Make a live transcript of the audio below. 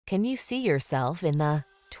Can you see yourself in the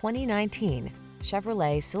 2019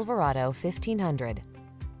 Chevrolet Silverado 1500?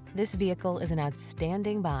 This vehicle is an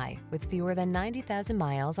outstanding buy with fewer than 90,000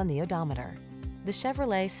 miles on the odometer. The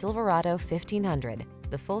Chevrolet Silverado 1500,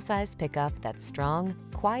 the full-size pickup that's strong,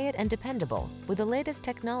 quiet, and dependable with the latest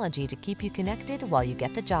technology to keep you connected while you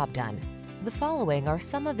get the job done. The following are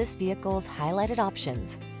some of this vehicle's highlighted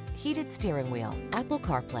options: heated steering wheel, Apple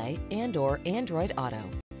CarPlay and/or Android Auto,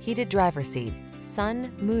 heated driver's seat,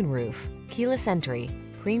 sun, moonroof, keyless entry,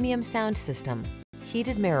 premium sound system,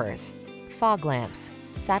 heated mirrors, fog lamps,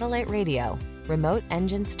 satellite radio, remote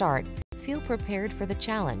engine start. Feel prepared for the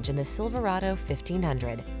challenge in the Silverado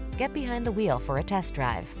 1500. Get behind the wheel for a test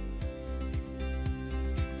drive.